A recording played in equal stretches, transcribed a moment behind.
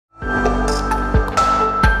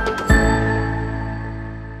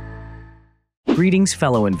Greetings,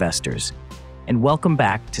 fellow investors, and welcome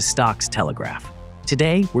back to Stocks Telegraph.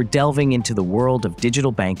 Today, we're delving into the world of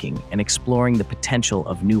digital banking and exploring the potential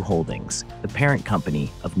of Nu Holdings, the parent company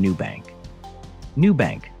of NuBank.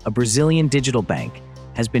 NuBank, a Brazilian digital bank,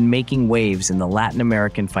 has been making waves in the Latin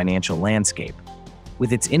American financial landscape.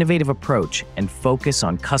 With its innovative approach and focus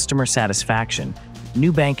on customer satisfaction,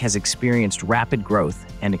 NuBank has experienced rapid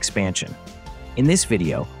growth and expansion. In this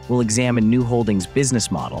video, we'll examine Nu Holdings' business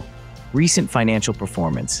model, recent financial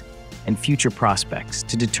performance, and future prospects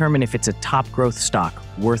to determine if it's a top growth stock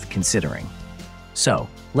worth considering. So,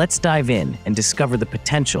 let's dive in and discover the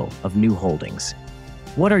potential of Nu Holdings.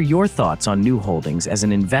 What are your thoughts on Nu Holdings as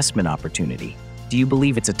an investment opportunity? Do you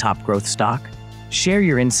believe it's a top growth stock? Share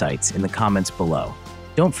your insights in the comments below.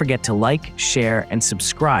 Don't forget to like, share, and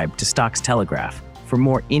subscribe to Stocks Telegraph for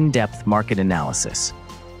more in-depth market analysis.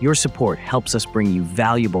 Your support helps us bring you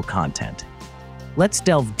valuable content. Let's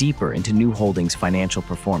delve deeper into Nu Holdings' financial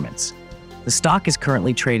performance. The stock is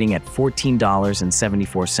currently trading at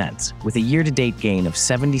 $14.74, with a year-to-date gain of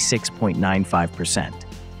 76.95%.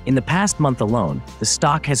 In the past month alone, the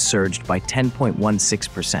stock has surged by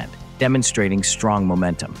 10.16%, demonstrating strong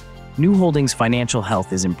momentum. Nu Holdings' financial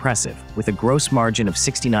health is impressive, with a gross margin of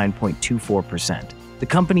 69.24%. The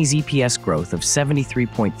company's EPS growth of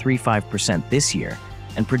 73.35% this year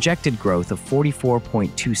and projected growth of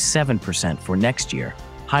 44.27% for next year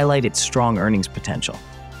highlight its strong earnings potential.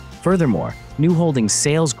 Furthermore, Nu Holdings'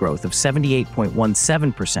 sales growth of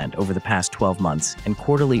 78.17% over the past 12 months and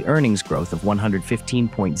quarterly earnings growth of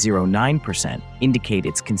 115.09% indicate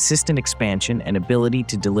its consistent expansion and ability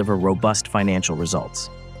to deliver robust financial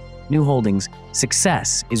results. Nu Holdings'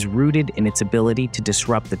 success is rooted in its ability to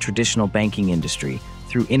disrupt the traditional banking industry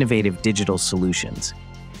through innovative digital solutions.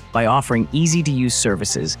 By offering easy-to-use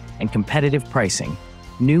services and competitive pricing,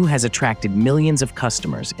 Nu has attracted millions of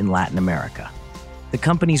customers in Latin America. The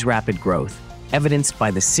company's rapid growth, evidenced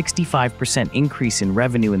by the 65% increase in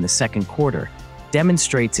revenue in the second quarter,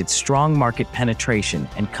 demonstrates its strong market penetration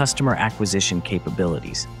and customer acquisition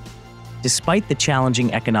capabilities. Despite the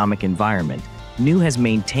challenging economic environment, Nu has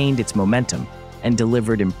maintained its momentum and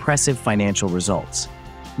delivered impressive financial results.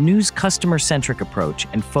 Nu's customer-centric approach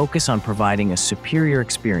and focus on providing a superior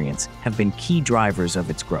experience have been key drivers of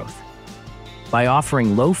its growth. By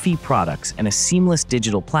offering low-fee products and a seamless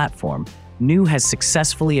digital platform, Nu has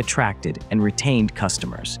successfully attracted and retained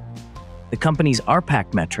customers. The company's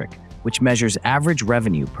ARPAC metric, which measures average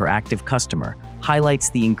revenue per active customer, highlights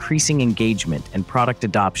the increasing engagement and product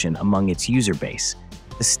adoption among its user base.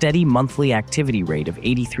 The steady monthly activity rate of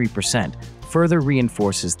 83% further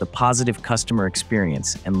reinforces the positive customer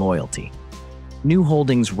experience and loyalty. Nu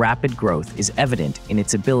Holdings' rapid growth is evident in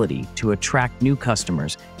its ability to attract new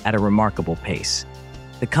customers at a remarkable pace.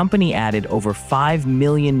 The company added over 5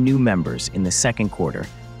 million new members in the second quarter,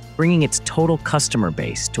 bringing its total customer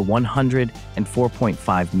base to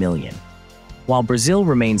 104.5 million. While Brazil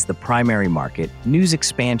remains the primary market, Nu's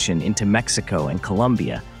expansion into Mexico and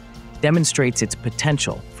Colombia demonstrates its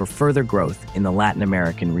potential for further growth in the Latin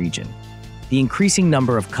American region. The increasing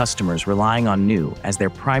number of customers relying on Nu as their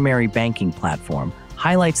primary banking platform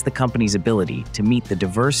highlights the company's ability to meet the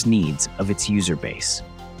diverse needs of its user base.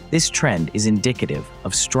 This trend is indicative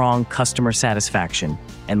of strong customer satisfaction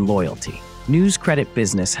and loyalty. Nu's credit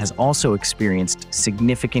business has also experienced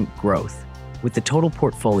significant growth, with the total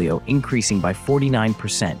portfolio increasing by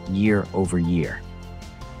 49% year over year.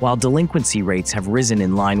 While delinquency rates have risen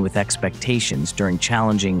in line with expectations during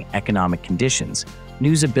challenging economic conditions,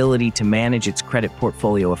 Nu's ability to manage its credit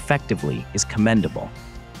portfolio effectively is commendable.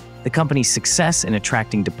 The company's success in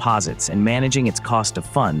attracting deposits and managing its cost of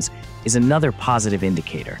funds is another positive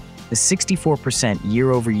indicator. The 64%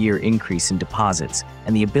 year-over-year increase in deposits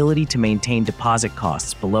and the ability to maintain deposit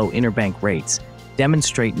costs below interbank rates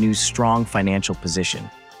demonstrate Nu's strong financial position.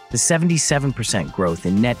 The 77% growth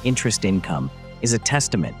in net interest income is a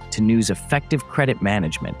testament to Nu's effective credit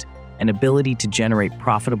management and ability to generate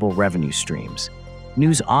profitable revenue streams.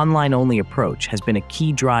 Nu's online-only approach has been a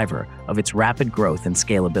key driver of its rapid growth and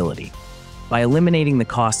scalability. By eliminating the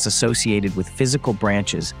costs associated with physical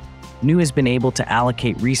branches, Nu has been able to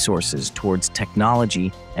allocate resources towards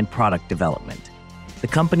technology and product development. The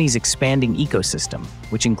company's expanding ecosystem,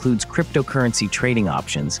 which includes cryptocurrency trading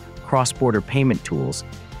options, cross-border payment tools,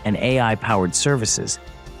 and AI-powered services,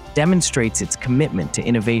 demonstrates its commitment to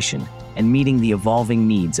innovation and meeting the evolving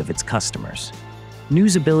needs of its customers.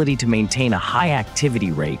 Nu's ability to maintain a high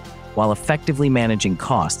activity rate while effectively managing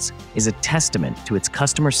costs is a testament to its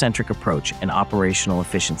customer-centric approach and operational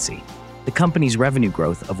efficiency. The company's revenue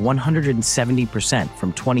growth of 170%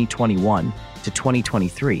 from 2021 to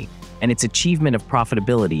 2023 and its achievement of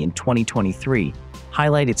profitability in 2023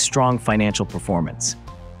 highlight its strong financial performance.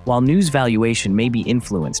 While Nu's valuation may be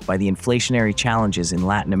influenced by the inflationary challenges in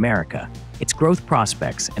Latin America, its growth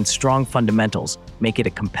prospects and strong fundamentals make it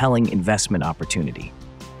a compelling investment opportunity.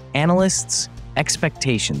 Analysts'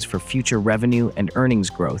 expectations for future revenue and earnings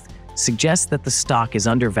growth suggest that the stock is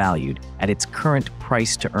undervalued at its current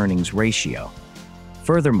price-to-earnings ratio.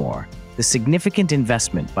 Furthermore, the significant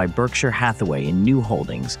investment by Berkshire Hathaway in Nu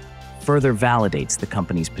Holdings further validates the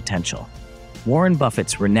company's potential. Warren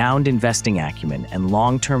Buffett's renowned investing acumen and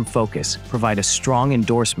long-term focus provide a strong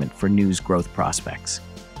endorsement for Nu's growth prospects.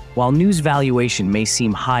 While Nu's valuation may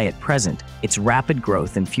seem high at present, its rapid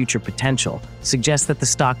growth and future potential suggest that the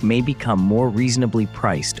stock may become more reasonably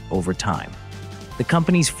priced over time. The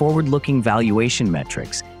company's forward-looking valuation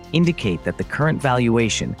metrics indicate that the current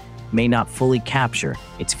valuation may not fully capture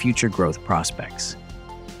its future growth prospects.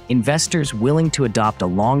 Investors willing to adopt a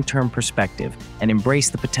long-term perspective and embrace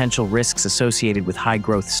the potential risks associated with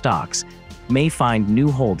high-growth stocks may find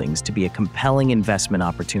Nu Holdings to be a compelling investment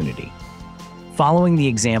opportunity. Following the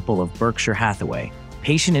example of Berkshire Hathaway,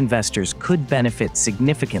 patient investors could benefit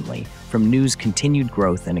significantly from Nu's continued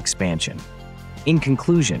growth and expansion. In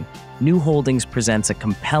conclusion, Nu Holdings presents a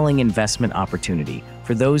compelling investment opportunity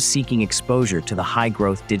for those seeking exposure to the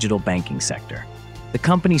high-growth digital banking sector. The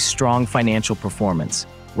company's strong financial performance,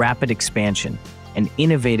 rapid expansion, and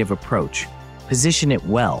innovative approach position it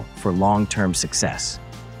well for long-term success.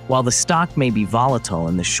 While the stock may be volatile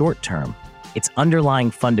in the short term, its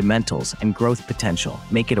underlying fundamentals and growth potential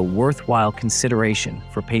make it a worthwhile consideration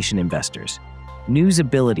for patient investors. Nu's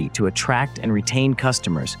ability to attract and retain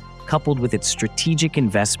customers, coupled with its strategic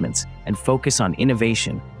investments and focus on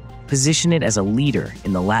innovation, position it as a leader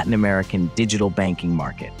in the Latin American digital banking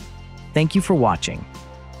market. Thank you for watching.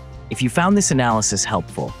 If you found this analysis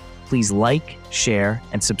helpful, please like, share,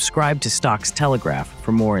 and subscribe to Stocks Telegraph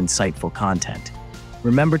for more insightful content.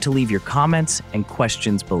 Remember to leave your comments and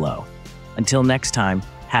questions below. Until next time,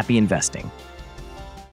 happy investing.